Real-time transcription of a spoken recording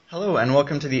Hello, and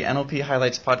welcome to the NLP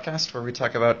Highlights podcast, where we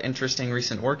talk about interesting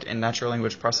recent work in natural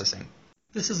language processing.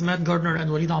 This is Matt Gardner and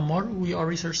Walid Ammar. We are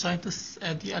research scientists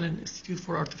at the Allen Institute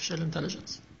for Artificial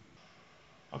Intelligence.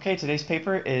 Okay, today's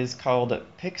paper is called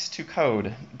Pix to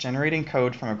Code, Generating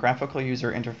Code from a Graphical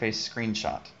User Interface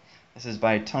Screenshot. This is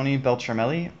by Tony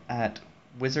Beltramelli at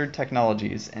Wizard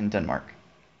Technologies in Denmark.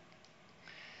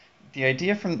 The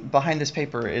idea behind this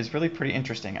paper is really pretty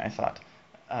interesting, I thought.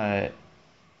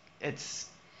 It's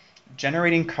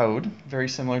generating code, very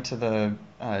similar to the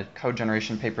code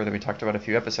generation paper that we talked about a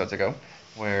few episodes ago,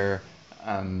 where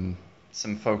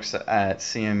some folks at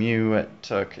CMU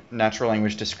took natural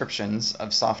language descriptions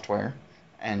of software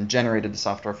and generated the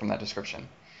software from that description.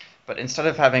 But instead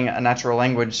of having a natural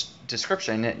language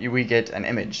description, we get an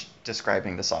image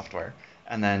describing the software,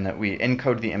 and then we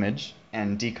encode the image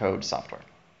and decode software.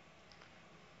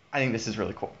 I think this is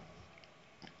really cool.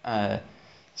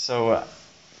 So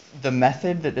the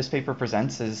method that this paper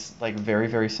presents is like very,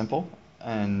 very simple,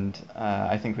 and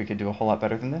I think we could do a whole lot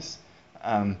better than this.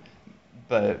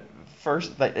 But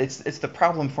first, it's the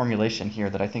problem formulation here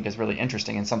that I think is really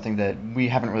interesting and something that we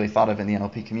haven't really thought of in the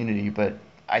NLP community, but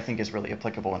I think is really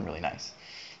applicable and really nice.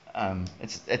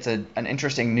 It's an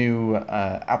interesting new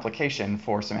application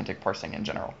for semantic parsing in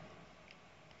general.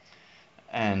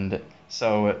 And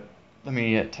so let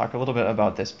me talk a little bit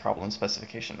about this problem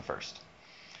specification first.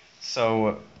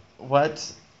 So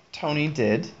what Tony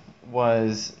did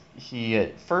was he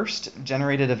first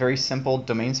generated a very simple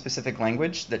domain-specific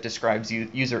language that describes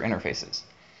user interfaces.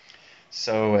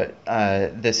 So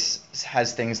this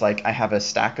has things like I have a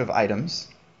stack of items,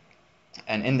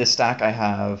 and in this stack I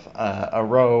have a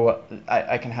row.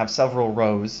 I can have several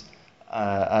rows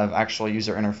of actual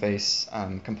user interface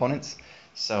components.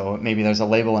 So maybe there's a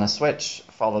label and a switch,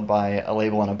 followed by a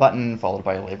label and a button, followed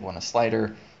by a label and a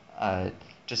slider.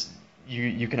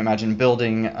 You can imagine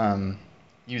building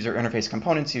user interface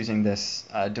components using this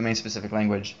domain-specific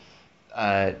language.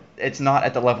 It's not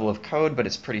at the level of code, but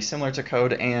it's pretty similar to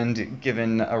code, and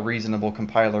given a reasonable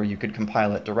compiler, you could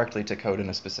compile it directly to code in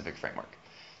a specific framework.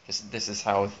 This is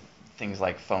how things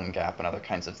like PhoneGap and other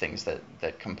kinds of things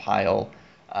that compile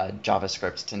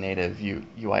JavaScript to native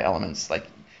UI elements, like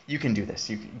you can do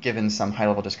this. Given some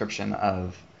high-level description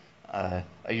of a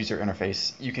user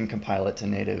interface, you can compile it to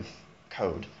native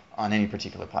code on any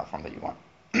particular platform that you want.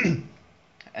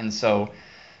 And so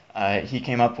he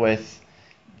came up with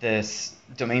this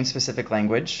domain-specific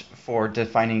language for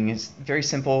defining very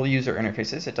simple user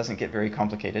interfaces. It doesn't get very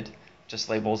complicated, just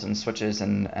labels and switches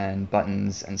and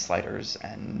buttons and sliders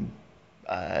and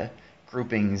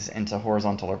groupings into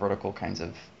horizontal or vertical kinds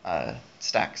of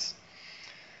stacks.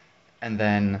 And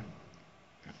then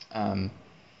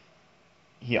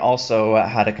he also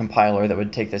had a compiler that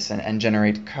would take this and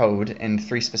generate code in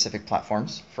 3 specific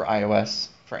platforms: for iOS,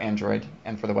 for Android,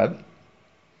 and for the web.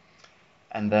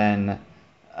 And then,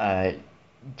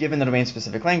 given the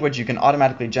domain-specific language, you can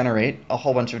automatically generate a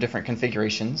whole bunch of different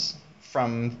configurations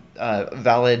from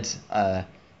valid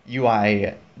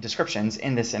UI descriptions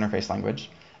in this interface language.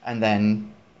 And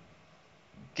then,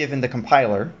 given the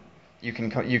compiler, you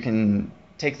can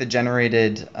take the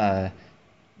generated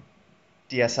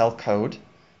DSL code,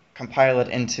 compile it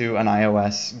into an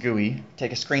iOS GUI,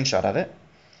 take a screenshot of it,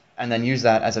 and then use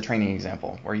that as a training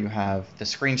example where you have the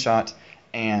screenshot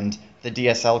and the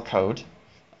DSL code,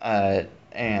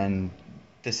 and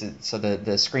this is so the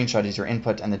screenshot is your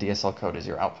input and the DSL code is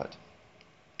your output.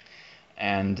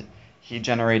 And he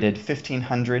generated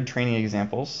 1,500 training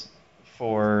examples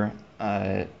for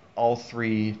all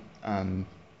 3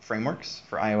 frameworks,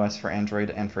 for iOS, for Android,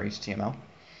 and for HTML,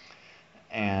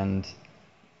 and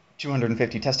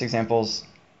 250 test examples,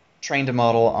 trained a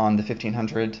model on the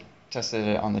 1,500, tested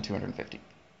it on the 250.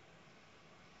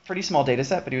 Pretty small data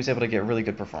set, but he was able to get really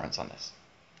good performance on this.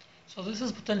 So this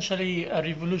is potentially a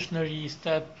revolutionary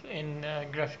step in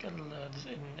graphical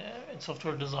in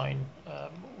software design.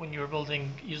 When you're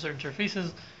building user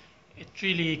interfaces, it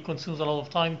really consumes a lot of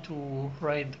time to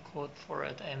write the code for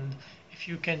it, and if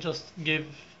you can just give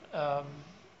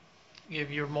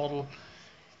your model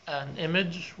an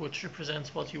image which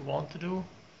represents what you want to do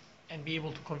and be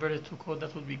able to convert it to code,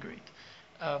 that would be great.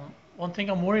 One thing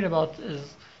I'm worried about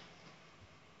is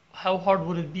how hard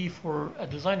would it be for a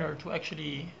designer to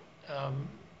actually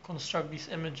construct these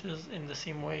images in the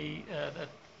same way that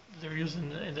they're used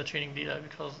in the training data,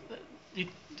 because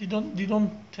they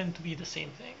don't tend to be the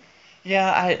same thing.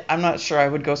 Yeah, I'm not sure I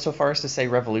would go so far as to say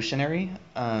revolutionary.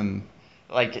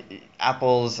 Like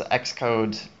Apple's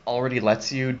Xcode already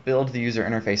lets you build the user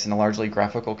interface in a largely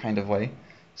graphical kind of way.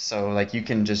 So like you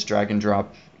can just drag and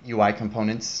drop UI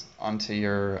components onto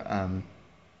your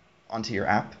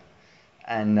app.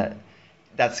 And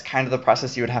that's kind of the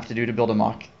process you would have to do to build a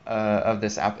mock of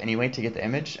this app anyway to get the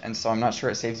image. And so I'm not sure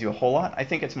it saves you a whole lot. I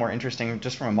think it's more interesting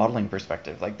just from a modeling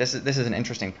perspective. Like this is an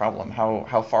interesting problem.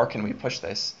 How far can we push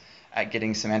this at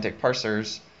getting semantic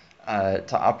parsers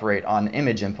to operate on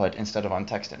image input instead of on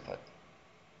text input?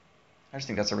 I just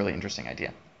think that's a really interesting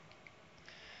idea.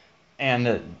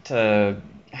 And to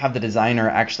have the designer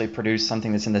actually produce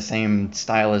something that's in the same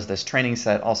style as this training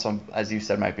set also, as you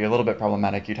said, might be a little bit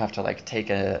problematic. You'd have to like take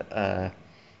a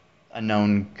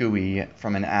known GUI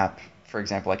from an app, for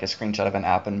example, like a screenshot of an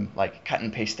app, and like cut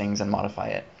and paste things and modify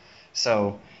it.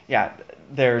 So yeah,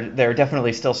 there are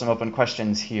definitely still some open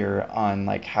questions here on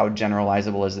like how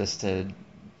generalizable is this to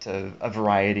a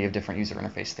variety of different user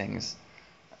interface things.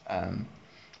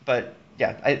 But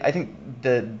yeah, I think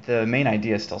the main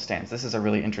idea still stands. This is a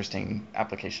really interesting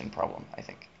application problem, I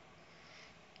think.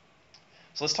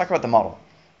 So let's talk about the model.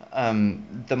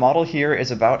 The model here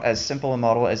is about as simple a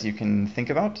model as you can think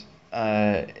about.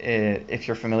 If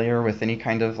you're familiar with any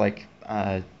kind of like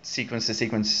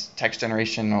sequence-to-sequence text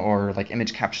generation or like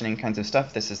image captioning kinds of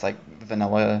stuff, this is like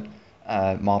vanilla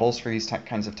models for these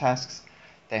kinds of tasks.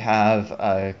 They have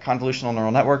a convolutional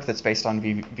neural network that's based on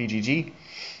VGG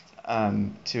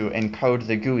to encode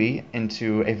the GUI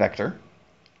into a vector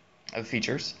of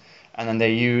features. And then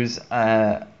they use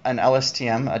an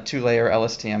LSTM, a two-layer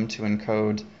LSTM, to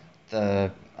encode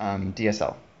the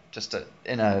DSL.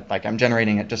 I'm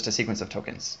generating just a sequence of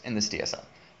tokens in this DSL,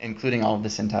 including all of the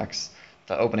syntax,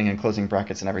 the opening and closing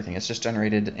brackets and everything. It's just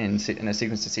generated in a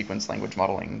sequence-to-sequence language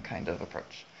modeling kind of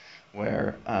approach,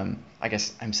 where I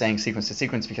guess I'm saying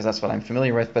sequence-to-sequence because that's what I'm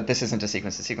familiar with, but this isn't a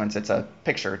sequence-to-sequence. It's a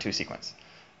picture-to sequence.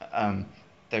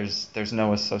 There's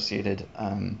no associated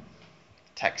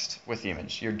text with the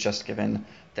image. You're just given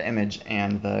the image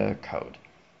and the code.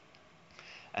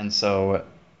 And so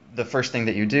the first thing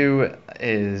that you do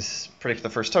is predict the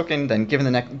first token, then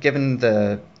given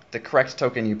the correct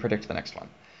token, you predict the next one.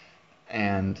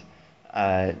 And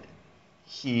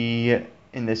he,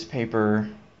 in this paper,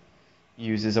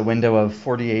 uses a window of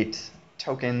 48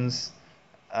 tokens,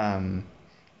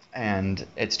 and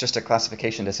it's just a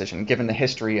classification decision. Given the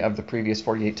history of the previous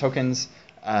 48 tokens,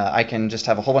 I can just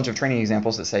have a whole bunch of training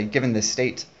examples that say, given this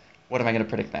state, what am I going to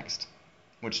predict next?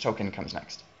 Which token comes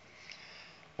next?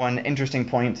 One interesting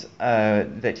point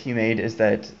that he made is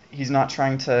that he's not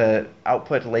trying to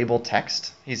output label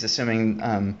text. He's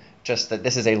assuming just that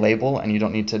this is a label and you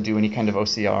don't need to do any kind of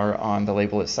OCR on the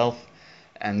label itself.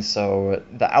 And so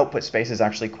the output space is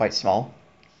actually quite small.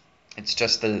 It's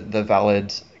just the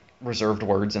valid reserved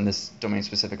words in this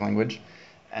domain-specific language.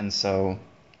 And so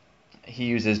he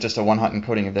uses just a one-hot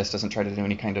encoding of this, doesn't try to do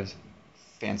any kind of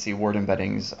fancy word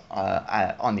embeddings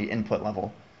on the input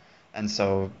level. And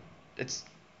so it's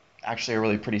actually a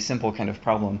really pretty simple kind of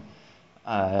problem,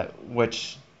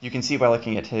 which you can see by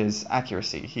looking at his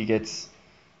accuracy. He gets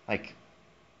like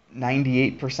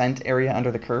 98% area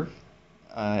under the curve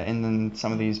in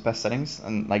some of these best settings,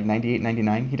 and like 98,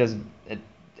 99. He does it.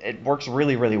 It works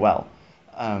really, really well,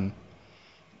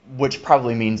 which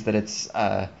probably means that it's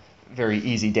very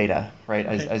easy data, right?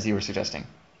 As you were suggesting.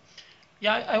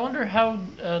 Yeah, I wonder how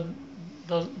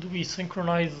do we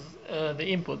synchronize the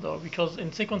input though, because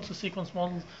in sequence-to-sequence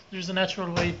models, there's a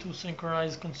natural way to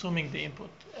synchronize consuming the input.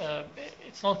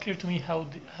 It's not clear to me how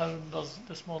does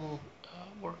this model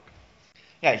work.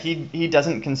 Yeah, he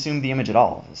doesn't consume the image at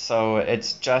all. So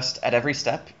it's just at every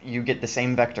step you get the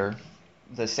same vector,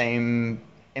 the same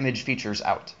image features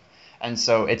out. And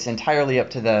so it's entirely up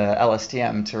to the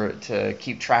LSTM to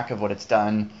keep track of what it's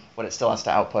done, what it still has to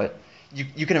output.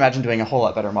 You can imagine doing a whole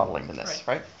lot better modeling than this,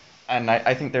 right? And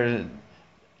I think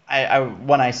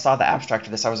when I saw the abstract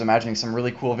of this, I was imagining some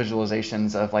really cool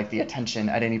visualizations of like the attention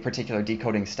at any particular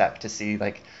decoding step to see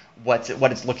like what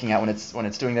it's looking at when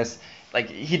it's doing this. Like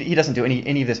he doesn't do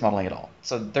any of this modeling at all.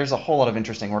 So there's a whole lot of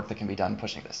interesting work that can be done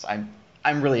pushing this.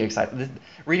 I'm really excited.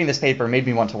 Reading this paper made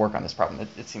me want to work on this problem.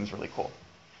 It seems really cool.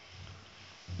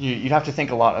 You'd have to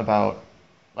think a lot about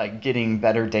like getting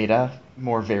better data,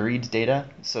 more varied data,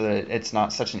 so that it's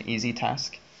not such an easy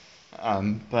task.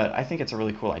 But I think it's a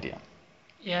really cool idea.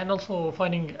 Yeah, and also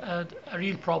finding a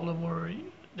real problem where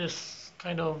this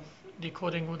kind of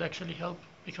decoding would actually help,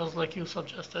 because like you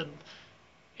suggested,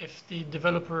 if the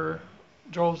developer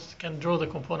can draw the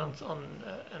components on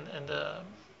and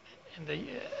the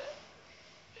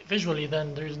visually,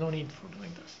 then there is no need for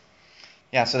doing this.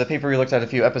 Yeah, so the paper we looked at a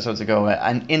few episodes ago,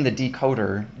 and in the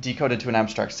decoder, decoded to an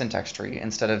abstract syntax tree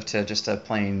instead of to just a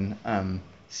plain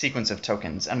sequence of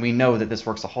tokens. And we know that this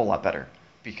works a whole lot better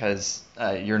because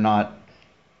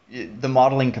the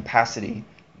modeling capacity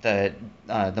that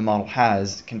the model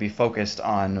has can be focused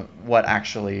on what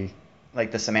actually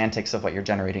like the semantics of what you're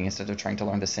generating instead of trying to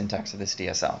learn the syntax of this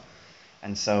DSL.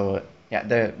 And so, yeah,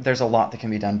 there's a lot that can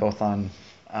be done both on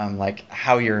like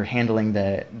how you're handling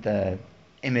the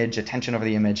image, attention over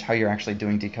the image, how you're actually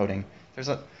doing decoding. There's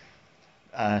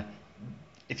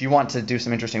if you want to do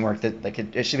some interesting work, that like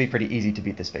it should be pretty easy to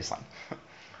beat this baseline.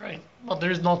 Right, but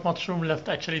there is not much room left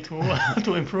actually to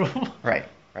to improve. Right.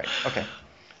 Okay.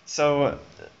 So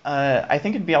I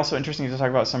think it'd be also interesting to talk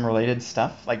about some related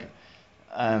stuff. Like,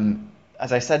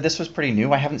 as I said, this was pretty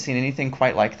new. I haven't seen anything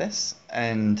quite like this,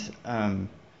 and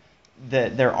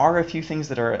there are a few things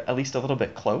that are at least a little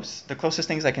bit close. The closest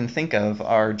things I can think of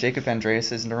are Jacob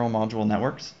Andreas's neural module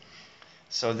networks.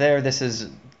 So this is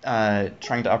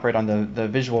trying to operate on the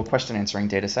visual question answering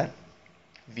dataset,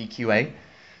 VQA,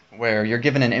 where you're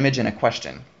given an image and a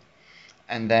question.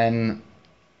 And then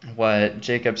what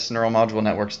Jacob's neural module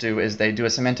networks do is they do a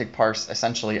semantic parse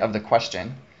essentially of the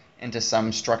question into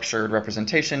some structured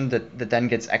representation that then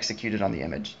gets executed on the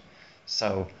image.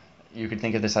 So you could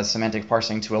think of this as semantic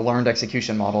parsing to a learned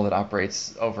execution model that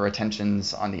operates over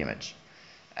attentions on the image.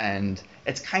 And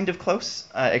it's kind of close,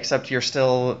 except you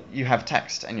have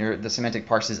text, and the semantic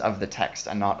parse is of the text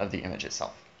and not of the image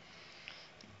itself.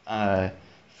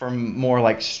 For more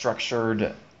like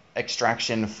structured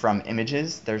extraction from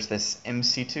images, there's this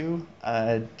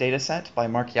MC2 data set by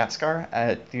Mark Yatskar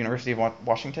at the University of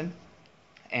Washington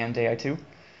and AI2,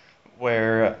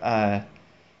 where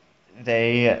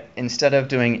they, instead of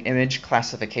doing image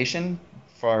classification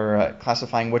for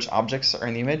classifying which objects are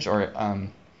in the image, or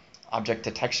object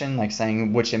detection, like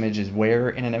saying which image is where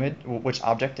in an image, which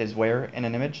object is where in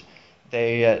an image,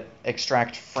 they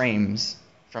extract frames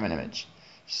from an image.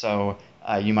 So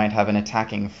you might have an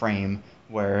attacking frame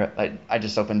where I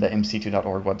just opened the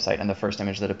mc2.org website, and the first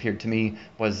image that appeared to me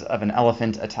was of an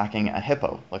elephant attacking a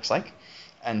hippo, looks like.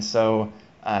 And so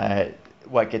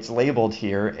what gets labeled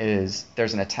here is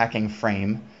there's an attacking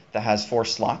frame that has 4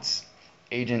 slots: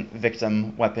 agent,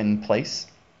 victim, weapon, place.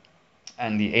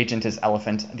 And the agent is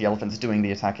elephant, the elephant's doing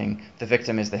the attacking, the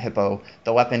victim is the hippo,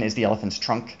 the weapon is the elephant's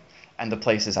trunk, and the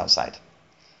place is outside.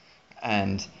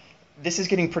 And this is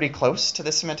getting pretty close to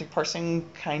the semantic parsing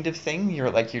kind of thing.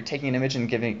 You're taking an image and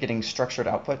getting structured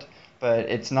output, but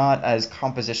it's not as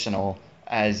compositional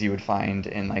as you would find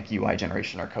in like UI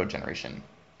generation or code generation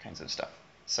kinds of stuff.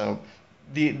 So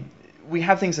we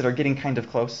have things that are getting kind of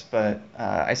close, but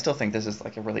I still think this is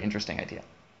like a really interesting idea.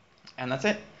 And that's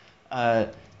it. I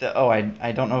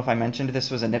don't know if I mentioned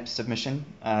this was a NIPS submission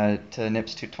to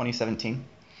NIPS 2017.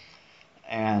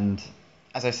 And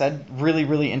as I said, really,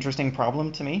 really interesting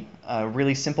problem to me.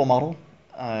 Really simple model.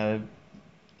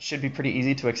 Should be pretty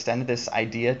easy to extend this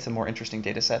idea to more interesting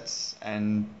data sets.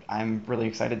 And I'm really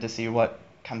excited to see what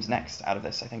comes next out of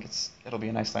this. I think it'll be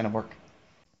a nice line of work.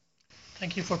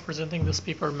 Thank you for presenting this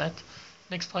paper, Matt.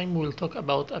 Next time we'll talk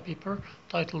about a paper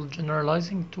titled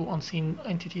Generalizing to Unseen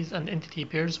Entities and Entity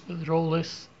Pairs with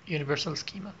Rowless Universal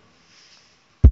Schema.